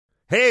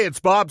Hey, it's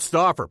Bob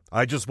Stauffer.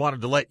 I just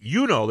wanted to let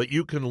you know that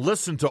you can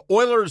listen to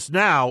Oilers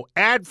Now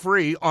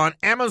ad-free on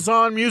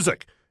Amazon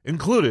Music,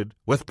 included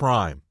with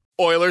Prime.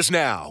 Oilers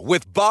Now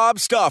with Bob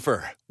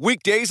Stauffer.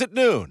 Weekdays at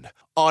noon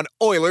on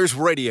Oilers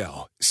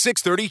Radio,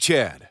 630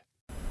 CHED.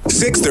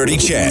 630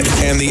 CHED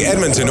and the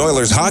Edmonton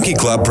Oilers Hockey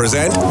Club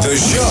present the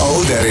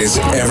show that is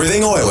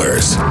everything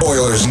Oilers.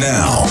 Oilers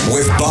Now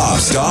with Bob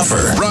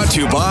Stauffer. Brought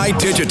to you by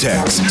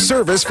Digitex.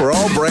 Service for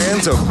all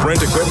brands of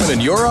print equipment in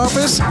your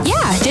office?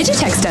 Yeah,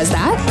 Digitex does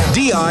that.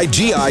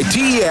 Digitex.ca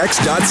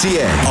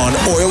on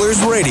Oilers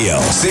Radio,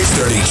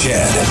 630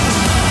 CHED.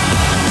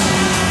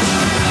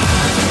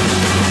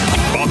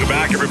 Welcome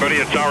back, everybody.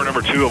 It's hour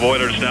number 2 of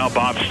Oilers Now.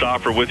 Bob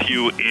Stauffer with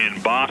you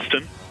in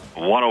Boston.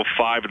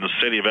 105 in the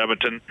city of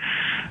Edmonton,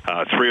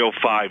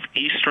 3:05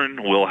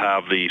 Eastern. We'll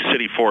have the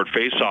City Ford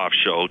Face-Off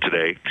show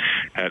today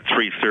at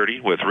 3:30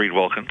 with Reed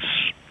Wilkins,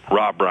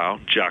 Rob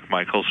Brown, Jack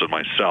Michaels, and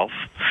myself.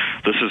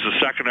 This is the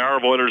second hour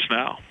of Oilers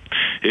Now.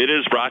 It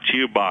is brought to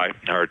you by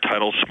our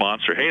title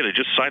sponsor. Hey, they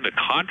just signed a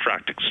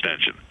contract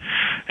extension.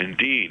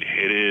 Indeed,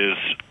 it is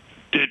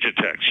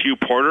Digitex. Hugh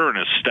Porter and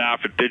his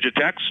staff at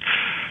Digitex.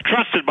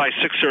 Trusted by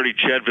 630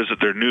 CHED. Visit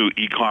their new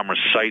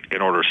e-commerce site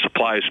and order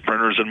supplies,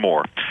 printers, and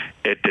more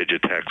at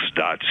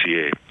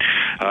digitex.ca.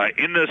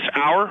 In this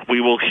hour,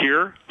 we will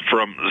hear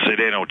from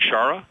Zdeno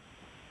Chara,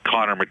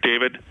 Connor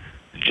McDavid,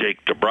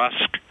 Jake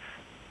DeBrusk,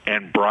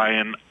 and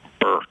Brian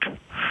Burke.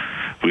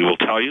 We will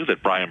tell you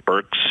that Brian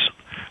Burke's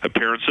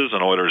appearances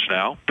on Oilers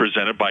Now,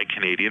 presented by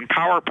Canadian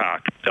Power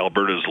Pack,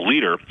 Alberta's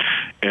leader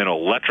in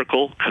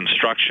electrical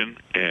construction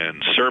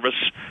and service,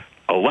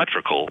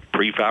 electrical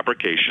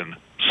prefabrication,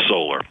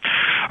 solar.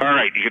 All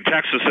right, you can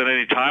text us at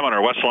any time on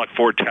our Westlock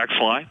Ford text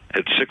line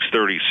at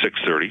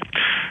 630-630.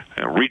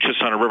 And reach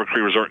us on our River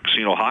Cree Resort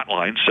Casino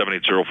hotline,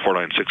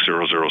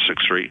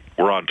 780-496-0063.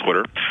 We're on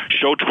Twitter.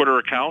 Show Twitter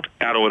account,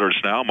 at Oilers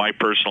Now. My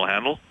personal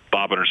handle,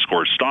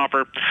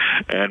 Bob_Stauffer,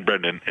 and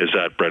Brendan is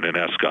at Brendan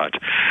Escott.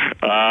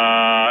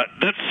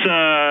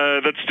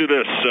 Let's do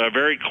this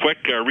very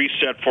quick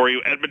reset for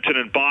you. Edmonton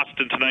and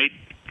Boston tonight.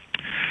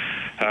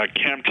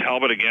 Cam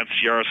Talbot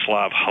against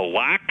Yaroslav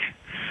Halak.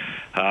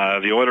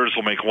 The Oilers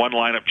will make one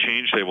lineup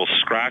change. They will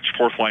scratch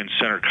fourth-line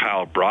center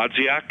Kyle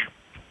Brodziak,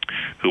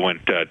 who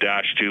went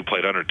 -2,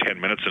 played under 10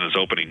 minutes in his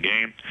opening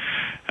game.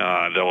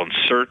 They'll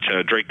insert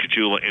Drake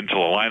Caggiula into the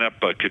lineup,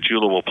 but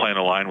Caggiula will play in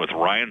a line with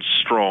Ryan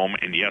Strome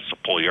and Jesse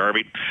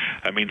Puljujärvi.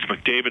 That means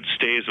McDavid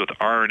stays with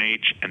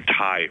RNH and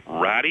Ty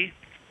Rattie.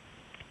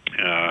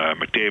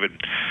 McDavid,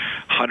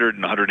 100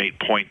 and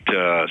 108-point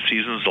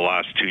seasons the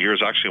last 2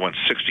 years. Actually went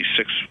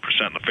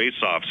 66% in the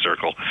face-off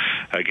circle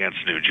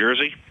against New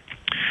Jersey.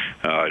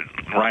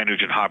 Ryan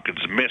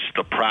Nugent-Hopkins missed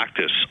the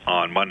practice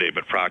on Monday,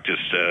 but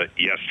practiced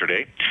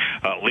yesterday.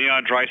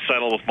 Leon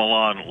Draisaitl with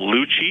Milan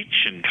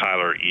Lucic and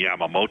Kailer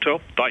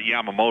Yamamoto. Thought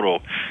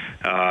Yamamoto,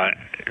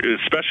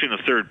 especially in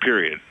the third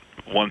period,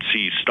 once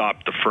he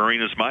stopped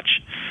deferring as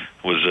much,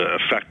 was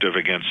effective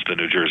against the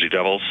New Jersey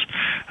Devils.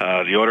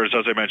 The Oilers,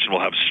 as I mentioned,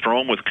 will have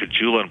Strome with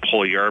Caggiula and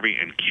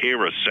Puljujärvi, and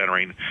Khaira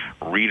centering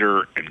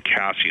Reeder and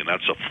Kassian.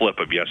 That's a flip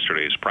of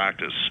yesterday's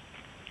practice,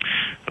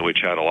 which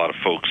had a lot of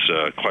folks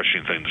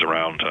questioning things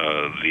around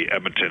the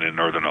Edmonton and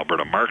Northern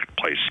Alberta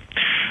marketplace.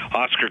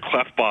 Oscar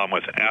Klefbom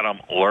with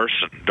Adam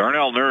Larson.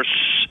 Darnell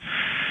Nurse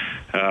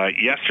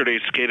yesterday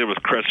skated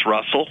with Chris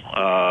Russell,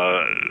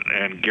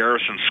 and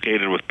Garrison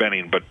skated with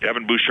Benning, but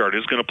Evan Bouchard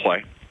is going to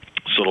play.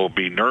 So it'll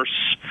be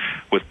Nurse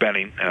with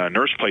Benning.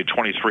 Nurse played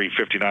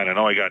 23-59. I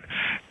know I got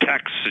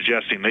texts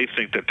suggesting they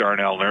think that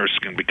Darnell Nurse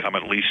can become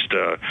at least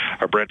a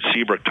Brent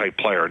Seabrook-type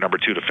player, number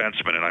 2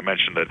 defenseman, and I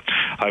mentioned that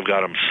I've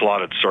got him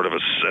slotted sort of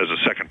as a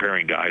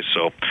second-pairing guy,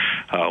 so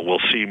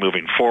we'll see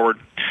moving forward.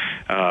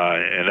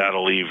 And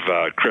that'll leave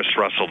Chris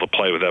Russell to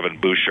play with Evan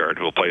Bouchard,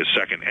 who will play his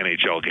second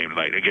NHL game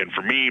tonight. Again,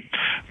 for me,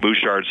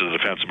 Bouchard's the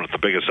defenseman with the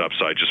biggest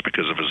upside just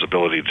because of his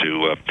ability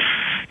to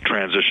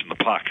transition the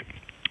puck.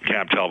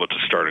 Cam Talbot to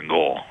start in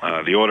goal.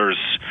 The Oilers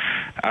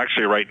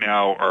actually right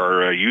now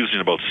are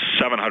using about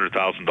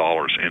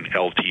 $700,000 in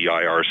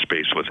LTIR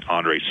space with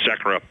Andre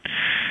Sekera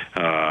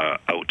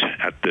out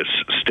at this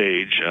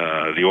stage.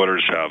 The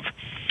Oilers have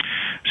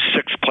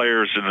 6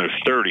 players in their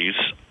 30s,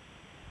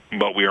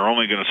 but we are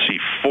only going to see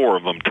 4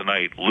 of them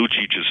tonight.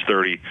 Lucic is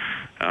 30.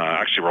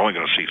 Actually, we're only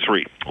going to see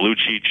 3.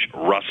 Lucic,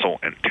 Russell,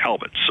 and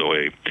Talbot. So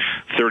a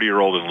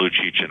 30-year-old in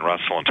Lucic and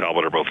Russell and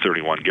Talbot are both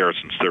 31.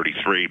 Garrison's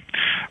 33.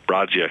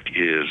 Brodziak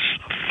is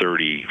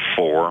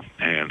 34.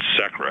 And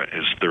Sekera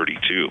is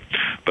 32.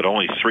 But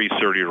only 3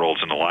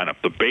 30-year-olds in the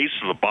lineup. The base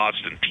of the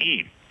Boston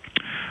team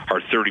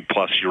are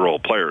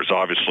 30-plus-year-old players.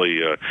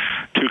 Obviously,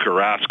 Tuukka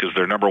Rask is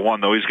their number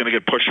 1, though he's going to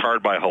get pushed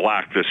hard by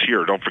Halak this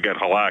year. Don't forget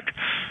Halak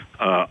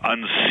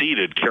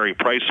unseated Carey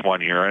Price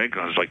 1 year. I think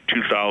it was like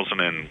 2000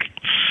 and,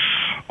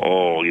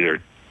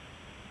 either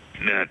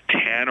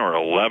 10 or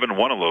 11,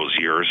 one of those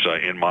years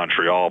in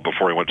Montreal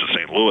before he went to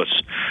St. Louis.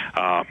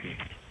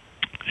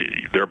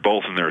 They're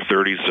both in their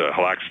 30s.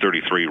 Halak's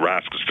 33,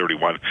 Rask is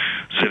 31.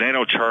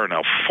 Zdeno Chara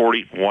now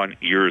 41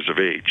 years of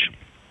age.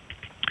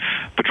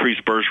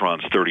 Patrice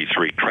Bergeron's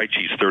 33.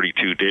 Krejci's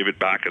 32. David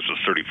Backes is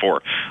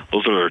 34.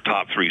 Those are their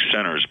top three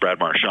centers. Brad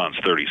Marchand's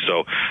 30.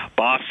 So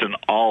Boston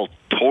all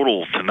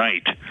total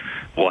tonight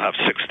will have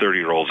 6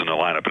 30-year-olds in the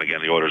lineup, and again,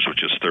 the Oilers with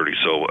just 30.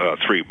 So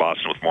 3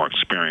 Boston with more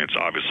experience,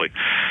 obviously.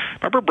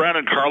 Remember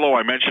Brandon Carlo?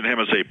 I mentioned him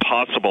as a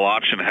possible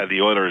option had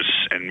the Oilers,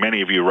 and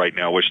many of you right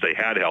now wish they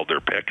had held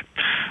their pick,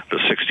 the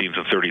 16th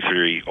and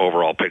 33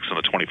 overall picks in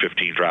the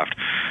 2015 draft.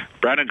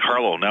 Brandon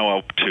Carlo now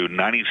up to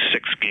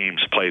 96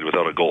 games played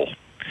without a goal,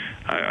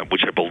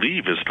 which I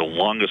believe is the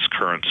longest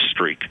current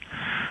streak.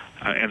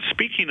 And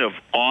speaking of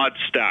odd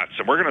stats,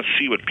 and we're going to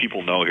see what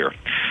people know here.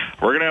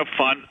 We're going to have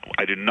fun.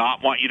 I do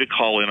not want you to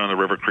call in on the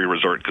River Cree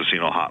Resort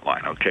Casino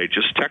hotline, okay?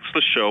 Just text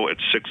the show at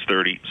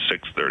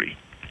 630-630.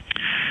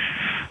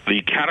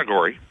 The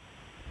category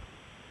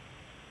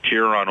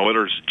here on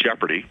Oilers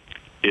Jeopardy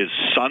is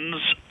Sons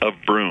of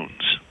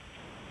Bruins.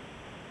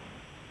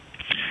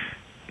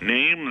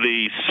 Name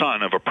the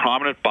son of a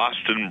prominent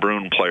Boston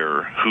Bruin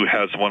player who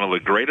has one of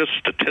the greatest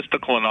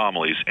statistical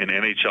anomalies in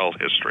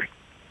NHL history.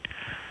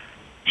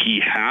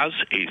 He has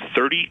a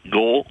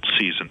 30-goal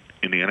season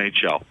in the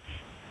NHL.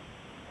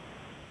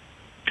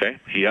 Okay?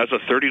 He has a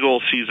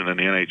 30-goal season in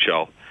the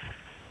NHL.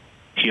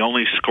 He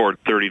only scored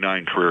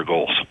 39 career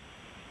goals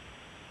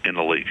in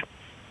the league.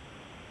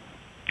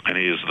 And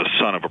he is the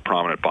son of a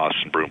prominent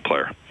Boston Bruin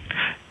player.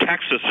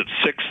 Text us at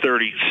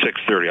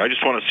 630-630. I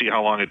just want to see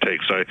how long it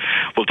takes. I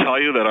will tell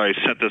you that I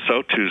sent this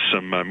out to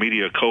some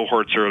media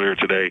cohorts earlier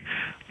today.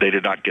 They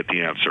did not get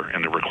the answer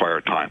in the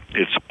required time.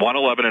 It's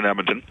 1:11 in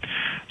Edmonton.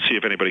 See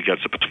if anybody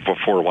gets it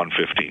before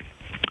 1:15.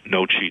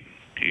 No cheating.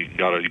 You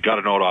got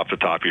to know it off the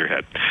top of your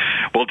head.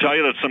 We'll tell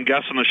you that some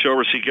guests on the show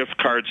receive gift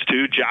cards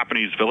to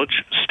Japanese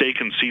Village, steak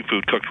and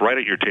seafood cooked right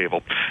at your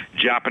table.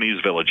 Japanese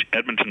Village,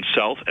 Edmonton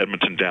South,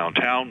 Edmonton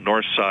Downtown,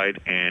 North Side,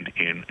 and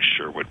in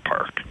Sherwood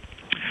Park.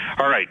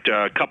 All right,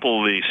 a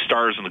couple of the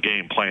stars in the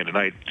game playing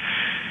tonight.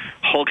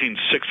 Hulking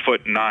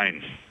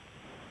 6'9",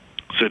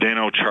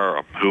 Zdeno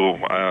Chara, who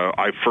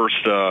I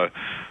first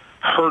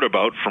heard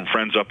about from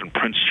friends up in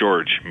Prince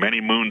George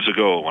many moons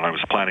ago when I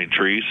was planting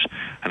trees,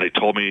 and they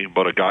told me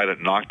about a guy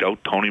that knocked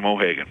out Tony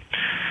Mohagan.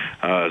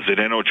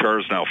 Zdeno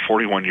Chara is now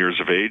 41 years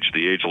of age,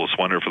 the ageless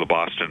wonder for the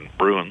Boston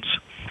Bruins.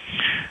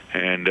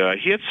 And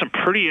he had some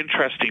pretty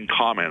interesting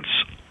comments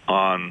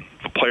on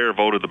the player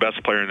voted the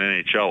best player in the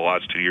NHL the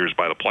last 2 years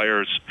by the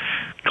players,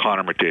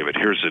 Connor McDavid.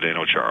 Here's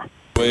Zdeno Chara.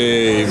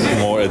 Way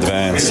more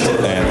advanced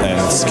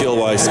and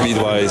skill-wise,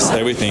 speed-wise,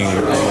 everything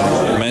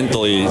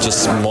mentally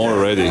just more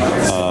ready,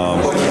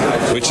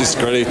 which is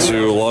credit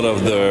to a lot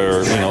of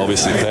their,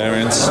 obviously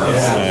parents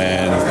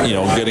and,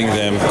 getting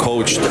them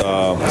coached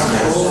on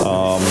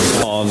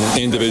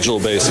individual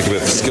basis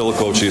with skill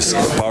coaches,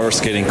 power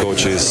skating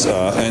coaches,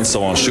 and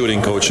so on,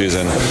 shooting coaches,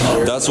 and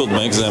that's what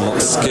makes them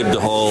skip the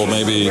whole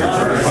maybe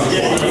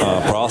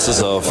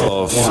process of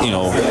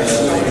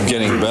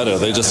getting better.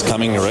 They're just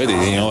coming ready,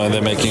 and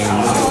they're making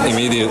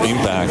immediate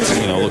impact.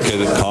 Look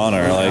at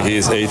Connor, like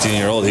he's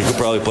 18-year-old. He could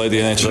probably play the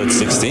NHL at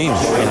 16.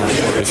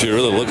 If you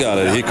really look at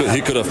it, he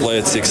could have played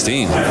at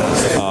 16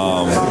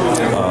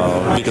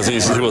 because he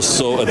was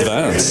so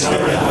advanced.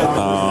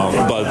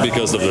 But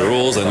because of the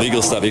rules and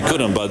legal stuff, he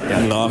couldn't. But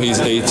now he's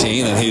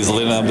 18 and he's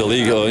leading up the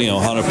league,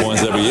 100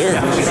 points every year.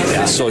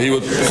 So he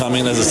would come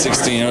in as a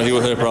 16-year-old, he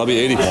would have probably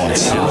 80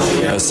 points.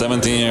 As a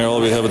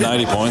 17-year-old, we have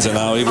 90 points, and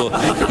now he will.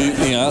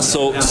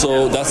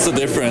 So that's the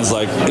difference.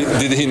 Like,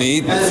 did he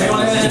need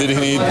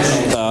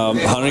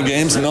 100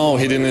 games? No,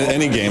 he didn't need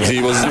any games.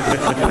 He was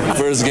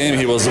first game.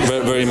 He was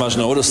very, very much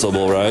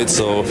noticeable, right?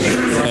 So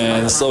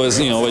as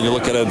when you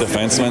look at a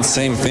defenseman,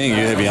 same thing.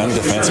 You have young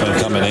defensemen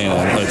coming in,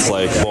 and it's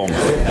like boom,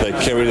 they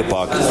carry the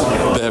puck,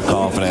 they have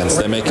confidence,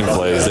 they're making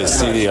plays, they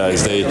see the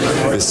ice,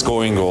 they're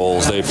scoring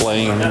goals, they're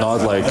playing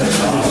not like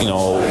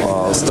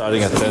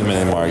starting at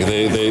 10-minute mark.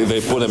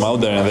 They put them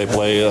out there and they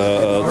play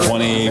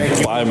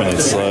 25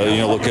 minutes.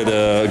 Look at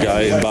a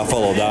guy in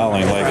Buffalo,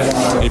 Dowling,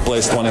 like he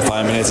plays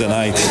 25 minutes a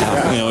night.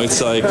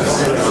 It's like,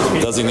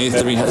 does he need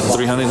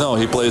 300? No,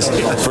 he plays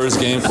first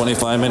game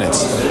 25 minutes.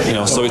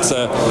 So it's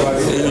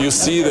you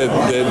see that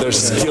their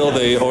skill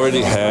they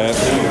already have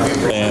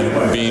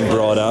and being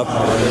brought up,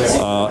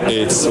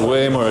 it's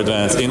way more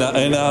advanced. In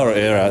our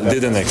era,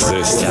 didn't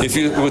exist. If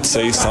you would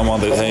say someone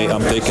that, hey,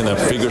 I'm taking a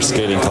figure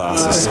skating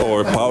classes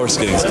or power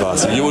skating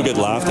classes, you would get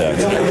laughed at.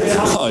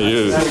 Oh,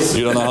 you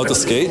don't know how to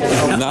skate?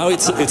 Now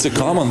it's a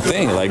common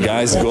thing. Like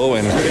guys go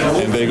and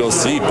they go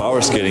see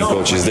power skating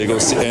coaches. They go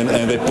see and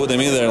they put them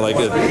in there like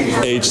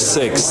at age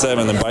 6,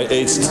 7, and by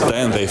age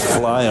 10 they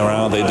fly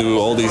around. They do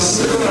all these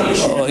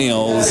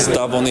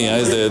stuff on the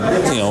ice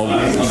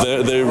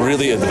that they're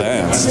really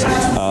advanced.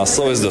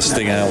 So is the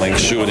stick handling,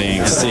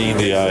 shooting, seeing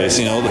the ice.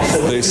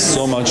 There's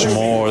so much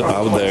more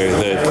out there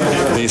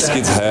that these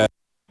kids have.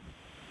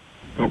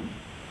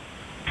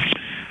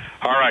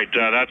 All right,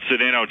 that's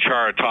Zdeno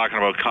Chara talking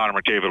about Connor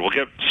McDavid. We'll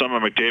get some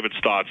of McDavid's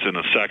thoughts in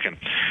a second.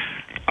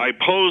 I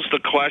posed the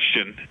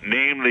question,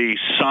 name the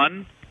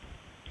son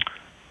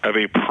of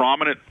a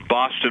prominent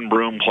Boston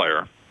Bruin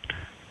player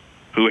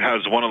who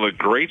has one of the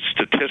great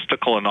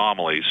statistical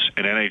anomalies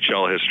in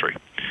NHL history.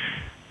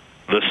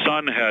 the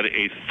Sun had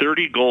a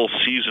 30-goal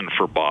season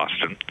for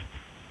Boston,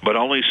 but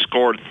only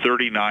scored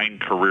 39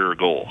 career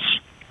goals.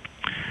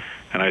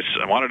 And I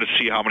wanted to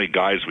see how many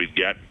guys we'd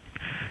get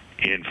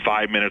in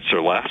 5 minutes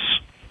or less.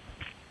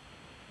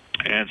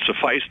 And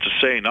suffice to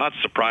say, not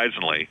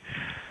surprisingly,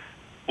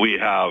 we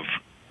have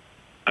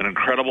an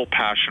incredible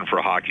passion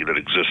for hockey that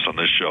exists on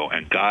this show,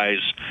 and guys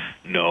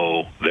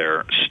know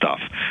their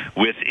stuff.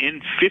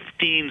 Within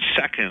 15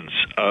 seconds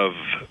of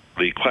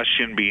the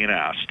question being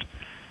asked,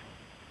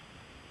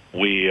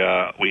 we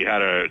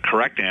had a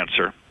correct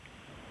answer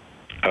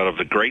out of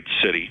the great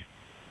city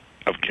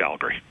of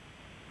Calgary.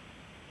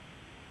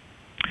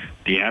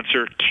 The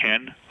answer,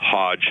 Ken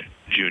Hodge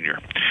Jr.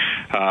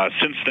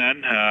 Since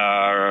then,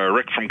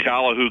 Rick from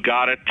Calahoo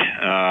got it.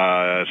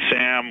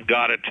 Sam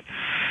got it.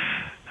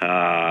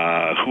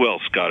 Who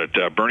else got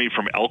it? Bernie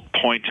from Elk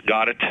Point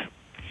got it.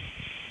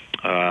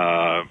 6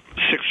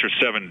 or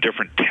 7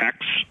 different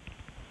texts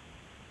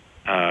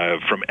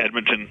from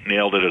Edmonton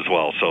nailed it as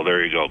well. So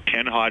there you go.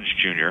 Ken Hodge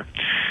Jr.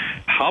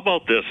 How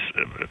about this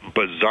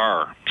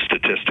bizarre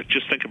statistic?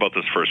 Just think about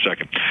this for a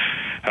second.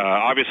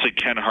 Obviously,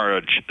 Ken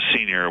Hodge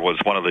Sr. was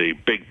one of the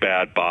big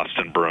bad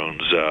Boston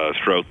Bruins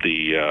throughout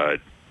the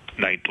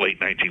late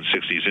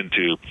 1960s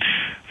into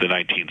the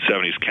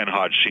 1970s. Ken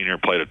Hodge Sr.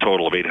 played a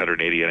total of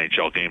 880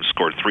 NHL games,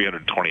 scored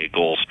 328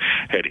 goals,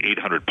 had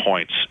 800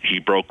 points. He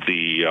broke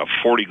the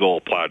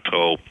 40-goal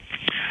plateau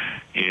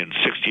in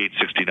 68,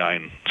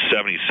 69,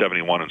 70,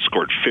 71, and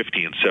scored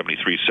 50 in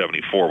 73,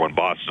 74 when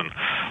Boston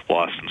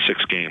lost in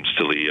 6 games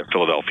to the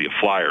Philadelphia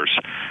Flyers.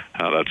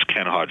 That's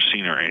Ken Hodge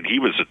Sr., and he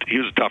was a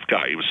tough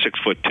guy. He was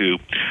 6'2",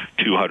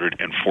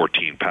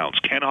 214 pounds.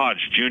 Ken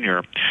Hodge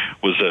Jr.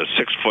 was a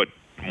 6'1",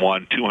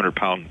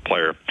 200-pound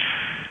player,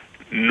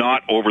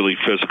 not overly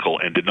physical,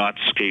 and did not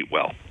skate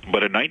well.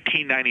 But in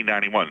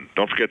 1990-91,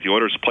 don't forget the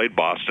Oilers played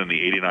Boston in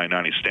the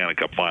 89-90 Stanley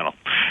Cup Final.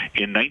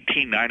 In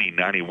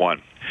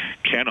 1990-91,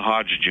 Ken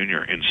Hodge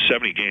Jr. in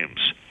 70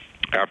 games,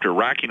 after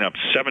racking up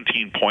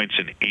 17 points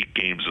in 8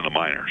 games in the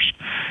minors.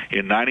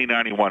 In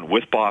 90-91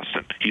 with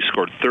Boston, he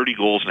scored 30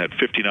 goals and had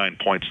 59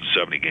 points in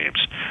 70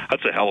 games.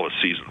 That's a hell of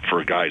a season for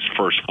a guy's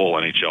first full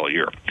NHL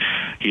year.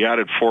 He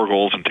added 4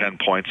 goals and 10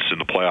 points in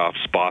the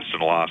playoffs.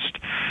 Boston lost.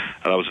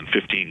 That was in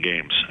 15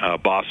 games.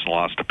 Boston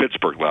lost to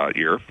Pittsburgh that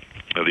year.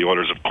 The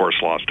Oilers, of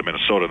course, lost to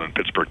Minnesota, then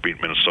Pittsburgh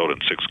beat Minnesota in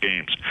 6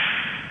 games.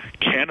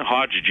 Ken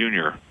Hodge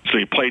Jr., so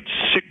he played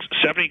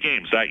 70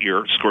 games that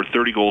year, scored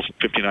 30 goals,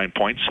 59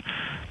 points.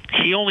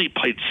 He only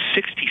played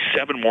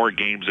 67 more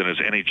games in his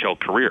NHL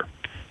career,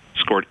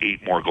 scored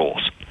 8 more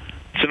goals.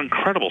 It's an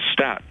incredible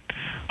stat.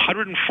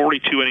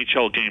 142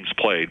 NHL games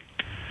played,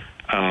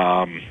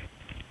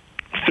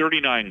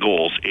 39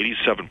 goals,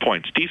 87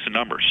 points, decent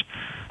numbers.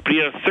 But he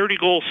had a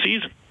 30-goal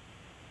season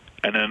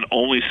and then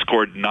only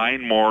scored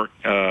 9 more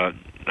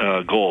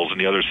goals in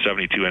the other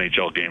 72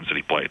 NHL games that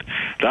he played.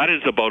 That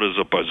is about as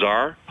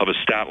bizarre of a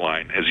stat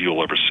line as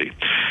you'll ever see.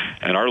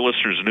 And our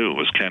listeners knew it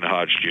was Ken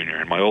Hodge Jr.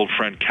 And my old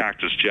friend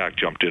Cactus Jack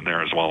jumped in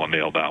there as well and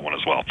nailed that one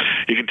as well.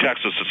 You can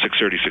text us at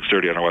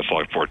 630 on our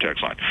Westlaw 4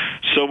 text line.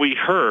 So we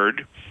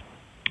heard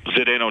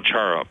Zdeno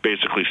Chara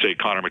basically say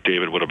Connor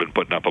McDavid would have been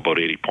putting up about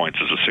 80 points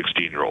as a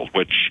 16-year-old,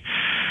 which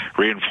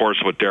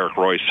reinforced what Derek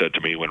Roy said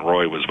to me when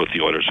Roy was with the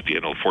Oilers at the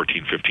end of the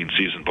 14-15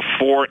 season.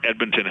 Before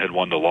Edmonton had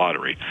won the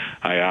lottery,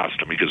 I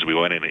asked him, because we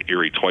went in at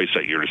Erie twice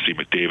that year to see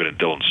McDavid and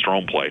Dylan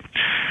Strome play.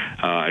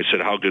 I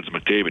said, how good's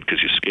McDavid,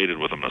 because you skated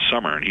with him this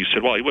summer? And he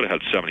said, well, he would have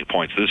had 70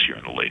 points this year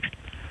in the league.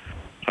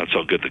 That's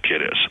how good the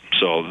kid is.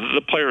 So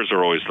the players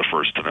are always the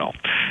first to know.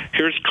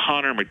 Here's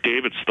Connor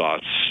McDavid's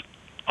thoughts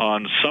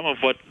on some of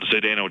what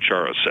Zdeno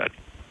Chara said.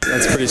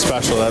 That's pretty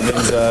special.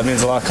 That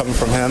means a lot coming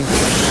from him.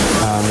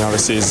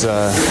 Obviously, he's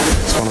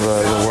one of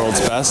the world's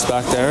best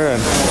back there,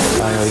 and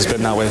he's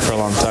been that way for a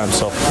long time.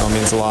 So it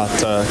means a lot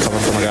coming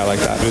from a guy like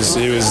that. He's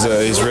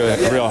really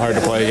real hard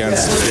to play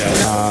against.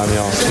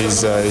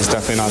 He's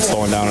definitely not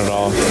slowing down at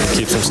all.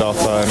 He keeps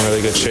himself in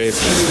really good shape.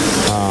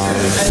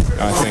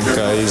 I think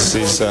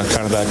he's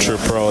kind of that true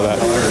pro that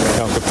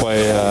could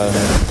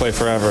play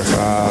forever.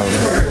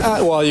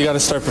 Well, you got to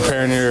start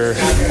preparing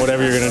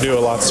whatever you're going to do a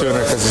lot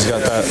sooner, because he's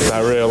got that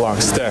really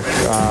long stick.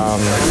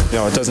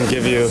 It doesn't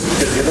give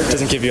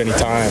you any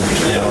time.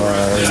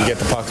 You get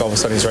the puck, all of a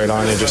sudden he's right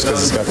on you just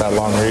because he's got that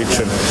long reach,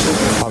 and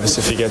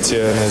obviously if he gets you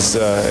in his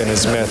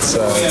mitts,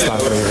 it's not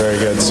going to be very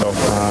good. So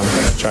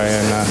try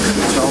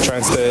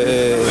and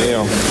stay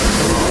on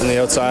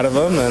the outside of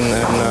him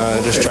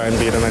and just try and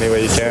beat him any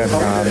way you can.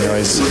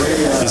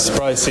 He's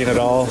probably seen it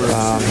all,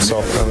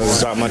 so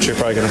there's not much you're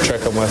probably going to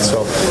trick him with.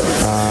 So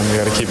you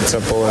got to keep it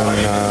simple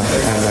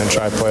and then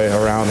try to play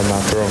around him,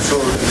 not through him.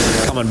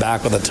 coming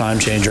back with a time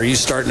change? Are you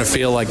starting to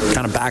feel like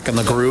kind of back in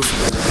the groove?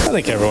 I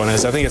think everyone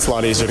is. I think it's a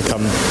lot easier to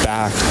come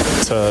back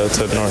to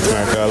North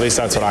America. At least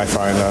that's what I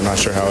find. I'm not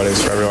sure how it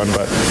is for everyone,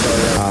 but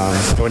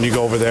when you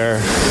go over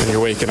there and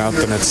you're waking up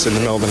and it's in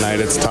the middle of the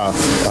night, it's tough.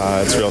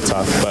 It's real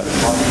tough. But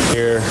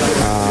here,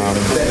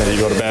 you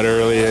go to bed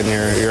early and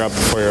you're up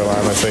before your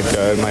alarm. I think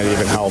it might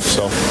even help.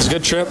 So it's a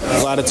good trip.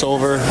 Glad it's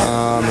over,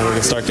 and we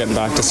can start getting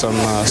back to some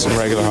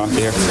regular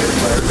hockey here.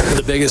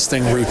 The biggest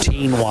thing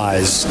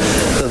routine-wise,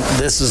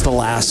 this is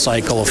the last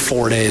cycle of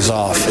 4 days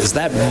off. Is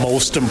that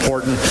most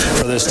important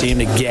for this team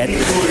to get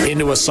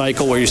into a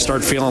cycle where you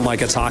start feeling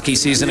like it's hockey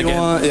season again?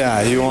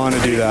 You want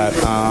to do that.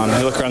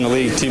 You look around the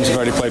league, teams have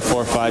already played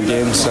 4 or 5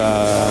 games,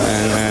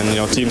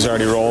 and teams are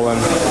already rolling,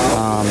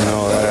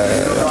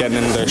 getting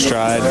into their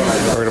stride.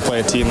 We're going to play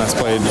a team that's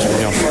played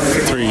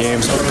 3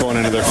 games going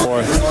into their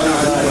 4th.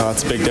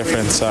 That's a big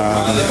difference.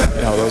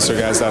 Those are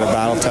guys that are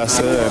battle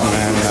tested,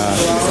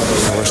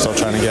 and we're still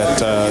trying to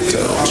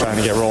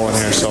get rolling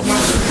here. So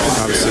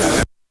obviously.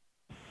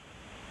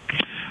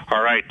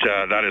 All right,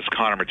 that is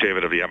Connor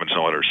McDavid of the Edmonton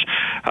Oilers.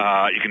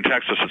 You can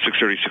text us at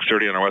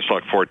 630-630 on our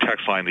Westlock Ford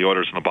text line, the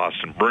Oilers and the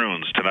Boston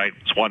Bruins. Tonight,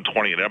 it's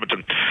 1:20 in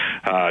Edmonton.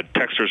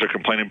 Texters are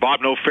complaining,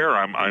 Bob, no fair.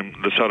 I'm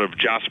this out of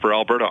Jasper,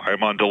 Alberta.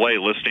 I'm on delay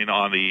listening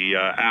on the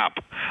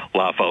app.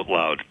 Laugh out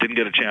loud. Didn't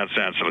get a chance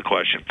to answer the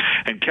question.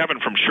 And Kevin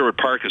from Sherwood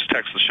Park has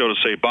texted the show to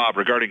say, Bob,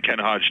 regarding Ken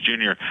Hodge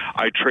Jr.,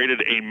 I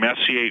traded a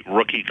Messier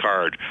rookie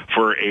card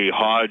for a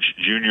Hodge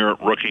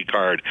Jr. rookie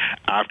card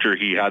after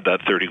he had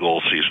that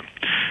 30-goal season.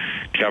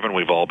 Kevin,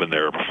 we've all been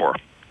there before.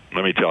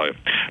 Let me tell you.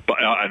 But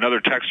another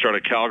texter out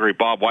of Calgary,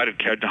 Bob, why did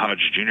Ken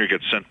Hodge Jr.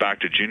 get sent back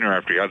to junior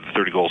after he had the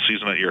 30-goal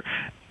season that year?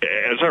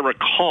 As I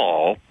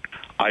recall,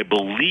 I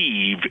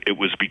believe it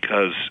was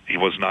because he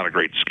was not a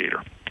great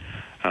skater.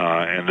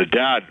 And the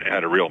dad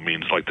had a real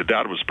means, like the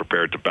dad was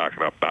prepared to back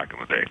it up back in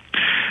the day.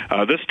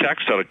 This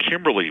text out of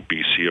Kimberley,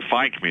 BC, a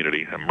fine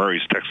community, and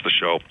Murray's text the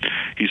show.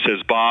 He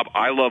says, Bob,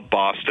 I love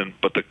Boston,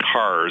 but the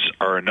Cars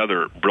are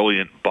another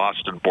brilliant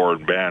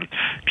Boston-born band.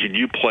 Can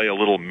you play a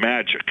little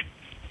Magic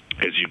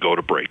as you go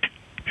to break?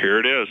 Here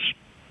it is.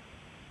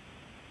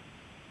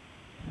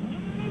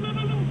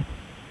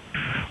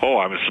 Oh,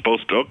 I'm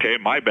supposed to. Okay,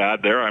 my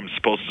bad there. I'm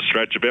supposed to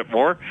stretch a bit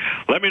more.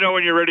 Let me know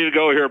when you're ready to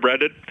go here,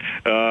 Brendan.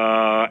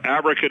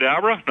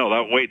 Abracadabra? No,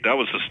 that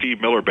was the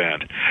Steve Miller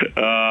Band.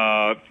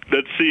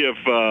 Let's see if...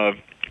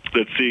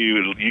 Let's see.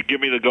 You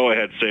give me the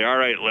go-ahead. Say, all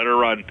right, let her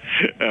run,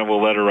 and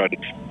we'll let her run.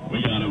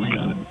 We got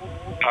it.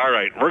 All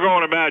right, we're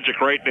going to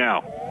Magic right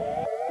now.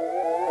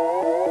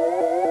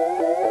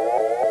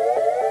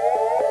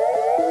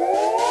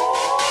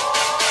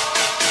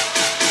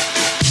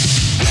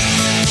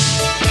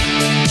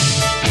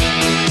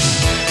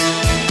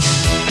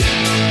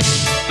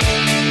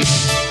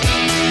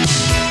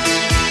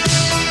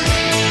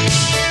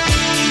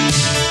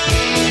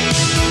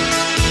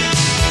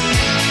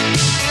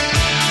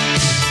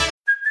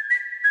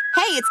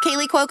 It's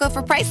Kaylee Cuoco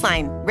for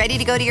Priceline. Ready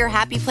to go to your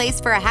happy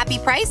place for a happy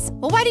price?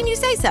 Well, why didn't you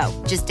say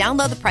so? Just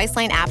download the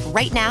Priceline app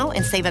right now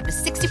and save up to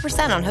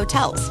 60% on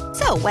hotels.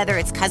 So whether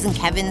it's Cousin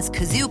Kevin's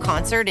Kazoo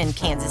Concert in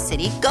Kansas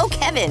City, go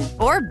Kevin,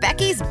 or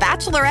Becky's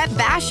Bachelorette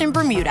Bash in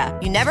Bermuda,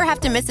 you never have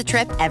to miss a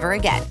trip ever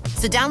again.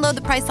 So download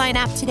the Priceline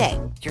app today.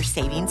 Your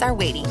savings are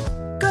waiting.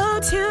 Go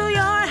to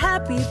your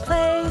happy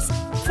place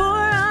for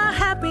a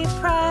happy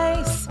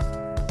price.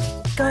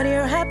 Go to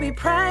your happy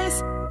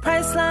price,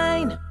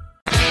 Priceline.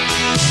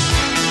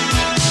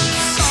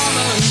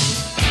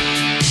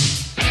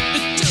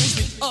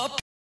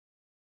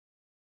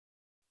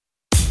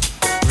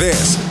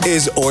 This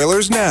is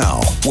Oilers Now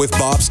with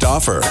Bob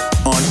Stauffer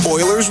on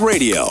Oilers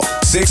Radio,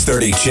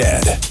 630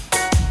 CHED.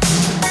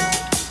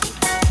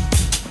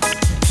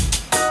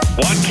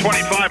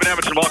 1:25 in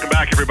Edmonton. Welcome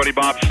back, everybody.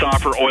 Bob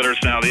Stauffer, Oilers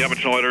Now. The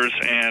Edmonton Oilers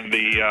and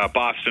the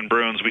Boston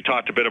Bruins. We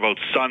talked a bit about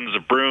sons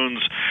of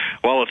Bruins.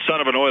 Well, a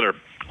son of an Oiler,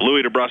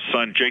 Louis DeBrusk's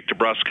son, Jake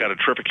DeBrusk, had a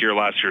terrific year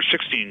last year.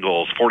 16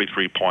 goals,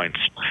 43 points,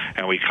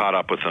 and we caught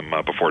up with him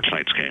before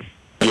tonight's game.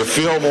 You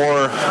feel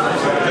more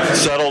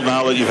settled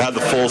now that you've had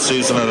the full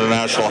season in the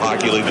National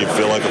Hockey League? Do you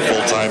feel like a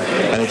full-time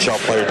NHL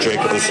player, Jake,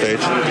 at this stage?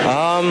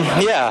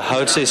 Yeah, I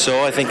would say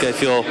so. I think I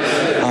feel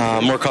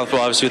more comfortable,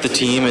 obviously, with the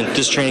team, and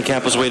this training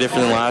camp was way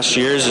different than last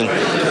year's. And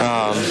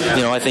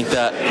I think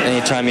that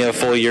anytime you have a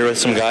full year with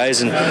some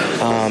guys and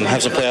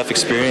have some playoff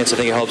experience, I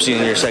think it helps you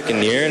in your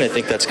second year. And I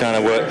think that's kind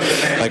of what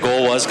my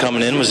goal was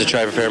coming in, was to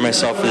try to prepare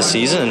myself for the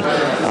season.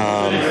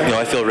 And,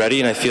 I feel ready,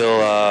 and I feel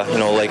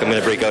like I'm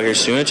going to break out here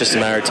soon. It's just a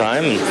matter of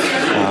time. And,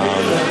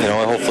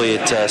 hopefully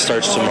it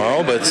starts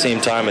tomorrow, but at the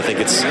same time, I think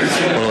it's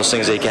one of those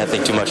things that you can't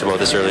think too much about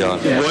this early on.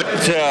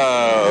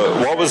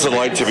 What was it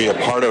like to be a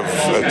part of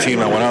a team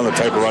that went on the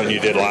type of run you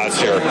did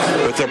last year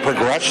with the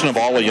progression of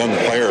all the young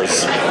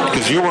players?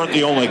 Because you weren't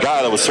the only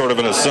guy that was sort of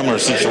in a similar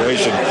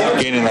situation,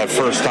 gaining that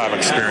first-time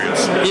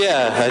experience.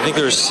 Yeah, I think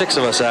there were 6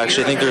 of us,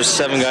 actually. I think there were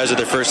 7 guys with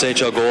their first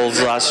NHL goals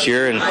last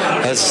year, and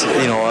as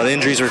the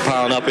injuries were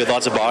piling up, we had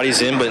lots of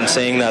bodies in, but in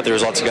saying that, there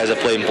was lots of guys that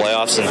played in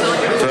playoffs, and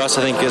for us,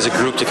 I think as a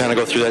group to kind of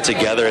go through that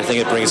together. I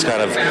think it brings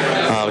kind of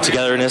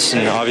togetherness,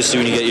 and obviously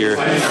when you get your,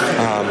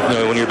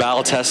 when you're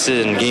battle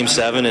tested in Game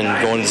 7 and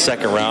going to the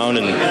second round,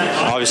 and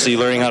obviously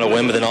learning how to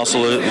win, but then also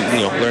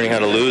learning how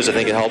to lose. I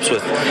think it helps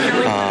with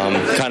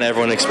kind of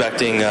everyone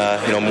expecting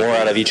more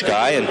out of each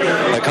guy, and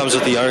that comes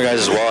with the younger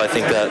guys as well. I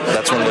think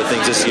that's one of the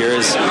things this year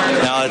is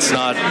now it's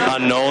not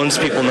unknowns.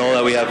 People know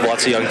that we have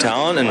lots of young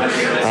talent, and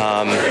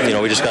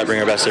we just got to bring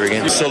our best every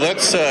game. So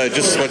let's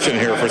just switch in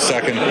here for a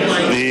second.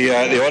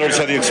 The Oilers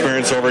had the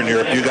experience over in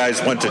Europe. You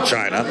guys went to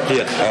China.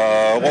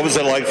 Yeah. What was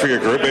it like for your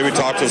group? Maybe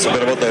talk to us a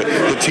bit about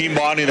the team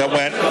bonding that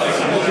went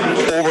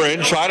over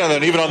in China, and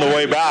then even on the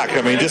way back.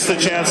 I mean, just the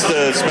chance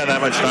to spend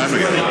that much time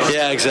together.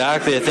 Yeah,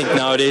 exactly. I think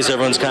nowadays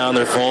everyone's kind of on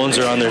their phones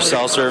or on their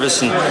cell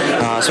service, and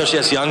especially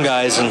us young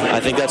guys. And I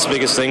think that's the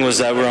biggest thing was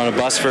that we're on a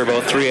bus for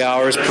about 3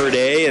 hours per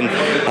day, and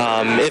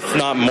if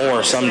not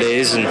more some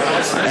days. And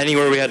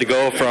anywhere we had to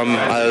go from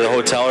either the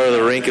hotel or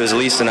the rink, it was at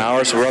least an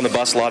hour. So we're on the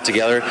bus a lot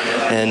together.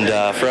 And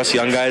for us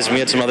young guys, we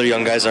had some other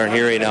young guys that aren't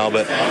here right now,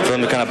 but for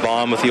them to kind of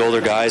bond with the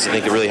older guys, I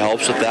think it really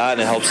helps with that,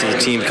 and it helps the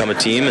team become a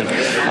team. And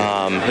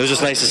it was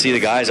just nice to see the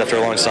guys after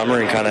a long summer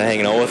and kind of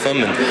hanging out with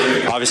them.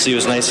 And obviously it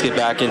was nice to get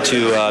back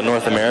into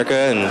North America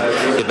and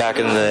get back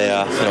in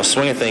the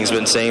swing of things. But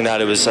in saying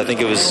that, I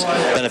think it was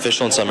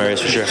beneficial in some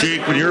areas for sure.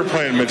 Jake, when you were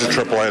playing midget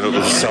AAA on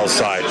the south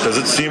side, does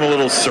it seem a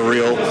little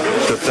surreal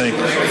to think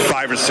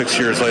 5 or 6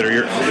 years later?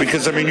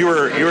 You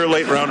were a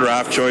late round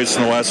draft choice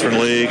in the Western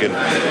League, and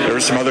there were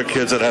some other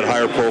kids that had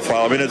higher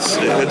profile. I mean, it's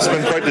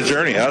been quite the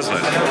journey, hasn't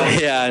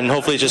it? Yeah, and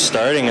hopefully just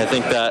starting. I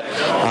think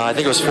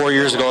it was 4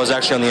 years ago I was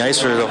actually on the ice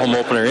for the home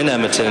opener in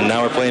Edmonton, and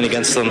now we're playing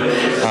against them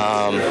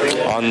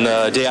on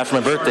the day after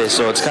my birthday.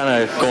 So it's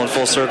kind of going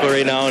full circle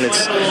right now, and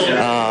it's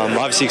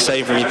obviously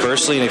exciting for me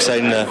personally and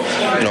exciting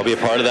to be a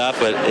part of that.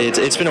 But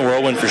it's been a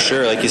whirlwind for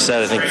sure. Like you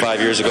said, I think 5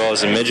 years ago I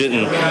was a midget,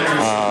 and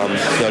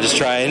just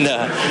trying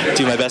to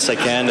do my best I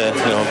can to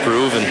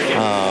improve and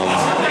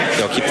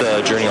keep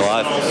the journey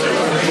alive.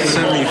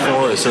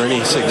 74, is there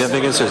any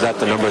significance, or is that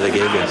the number they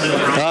gave you?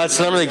 It's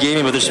the number they gave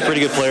me, but there's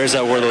pretty good players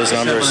that wore those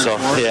numbers. So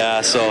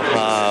yeah,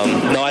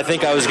 no, I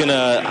think I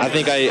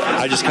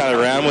just kind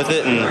of ran with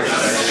it,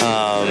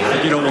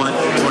 and you don't want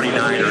 29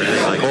 or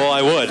anything like that. Well,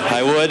 I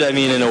would. I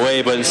mean, in a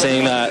way, but in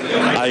saying that,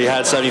 I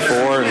had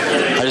 74,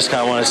 and I just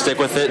kind of want to stick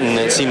with it, and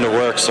it seemed to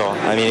work. So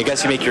I mean, I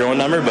guess you make your own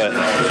number,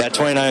 but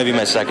 29 would be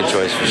my second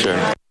choice for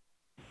sure.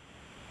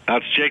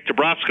 That's Jake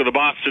DeBrusk of the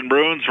Boston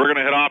Bruins. We're going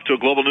to head off to a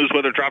global news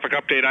weather traffic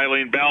update.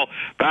 Eileen Bell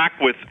back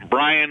with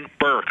Brian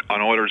Burke on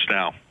Oilers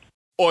Now.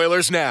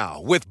 Oilers Now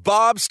with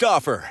Bob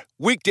Stauffer.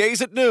 Weekdays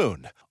at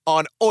noon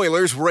on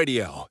Oilers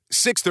Radio,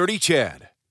 630 CHED.